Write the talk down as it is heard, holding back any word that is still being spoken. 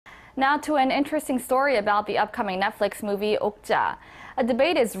Now to an interesting story about the upcoming Netflix movie Okja. A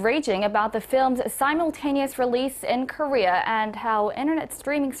debate is raging about the film's simultaneous release in Korea and how internet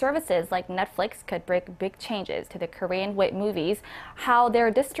streaming services like Netflix could bring big changes to the Korean movies, how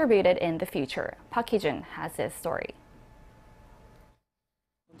they're distributed in the future. Hee-jun has this story.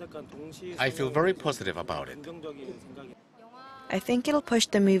 I feel very positive about it. I think it'll push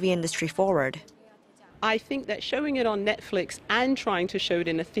the movie industry forward. I think that showing it on Netflix and trying to show it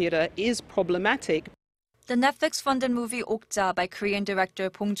in a theater is problematic. The Netflix-funded movie Okja by Korean director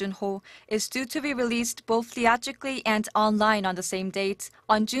Bong Joon-ho is due to be released both theatrically and online on the same date,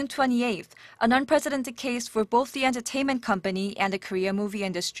 on June 28th, an unprecedented case for both the entertainment company and the Korean movie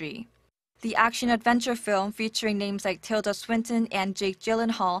industry. The action-adventure film, featuring names like Tilda, Swinton and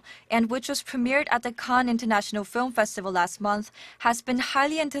Gyllenhaal, and which was premiered at the Cannes International Film Festival last month, has been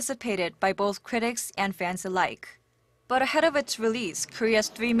highly anticipated by both critics and fans alike. But ahead of its release, Korea's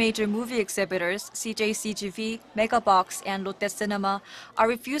three major movie exhibitors, CJ-CGV, Megabox and Lotte Cinema, are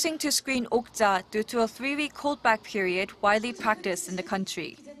refusing to screen Okja due to a 3-week holdback period widely practiced in the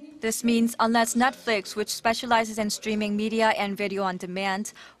country. This means unless Netflix, which specializes in streaming media and video on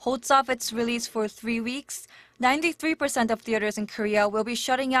demand, holds off its release for 3 weeks, 93% of theaters in Korea will be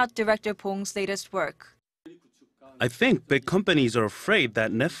shutting out director Bong's latest work. I think big companies are afraid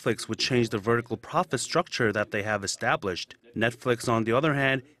that Netflix would change the vertical profit structure that they have established. Netflix, on the other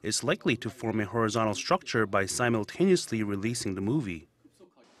hand, is likely to form a horizontal structure by simultaneously releasing the movie.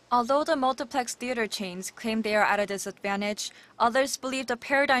 Although the multiplex theater chains claim they are at a disadvantage, others believe the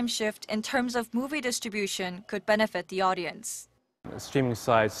paradigm shift in terms of movie distribution could benefit the audience. Streaming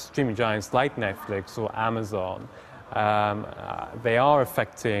sites, streaming giants like Netflix or Amazon, they are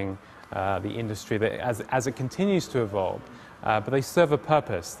affecting the industry as it continues to evolve, but they serve a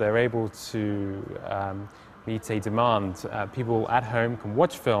purpose. They're able to meet a demand. People at home can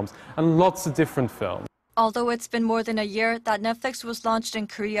watch films, and lots of different films. Although it's been more than a year that Netflix was launched in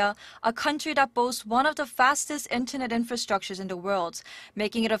Korea, a country that boasts one of the fastest internet infrastructures in the world,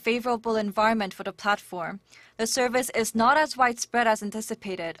 making it a favorable environment for the platform, the service is not as widespread as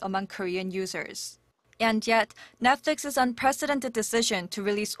anticipated among Korean users. And yet, Netflix's unprecedented decision to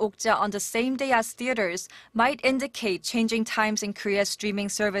release Okja on the same day as theaters might indicate changing times in Korea's streaming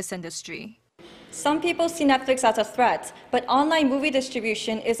service industry. Some people see Netflix as a threat, but online movie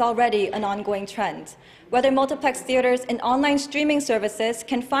distribution is already an ongoing trend. Whether multiplex theaters and online streaming services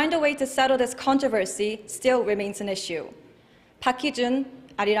can find a way to settle this controversy still remains an issue. Hee-jun,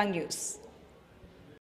 Arirang News.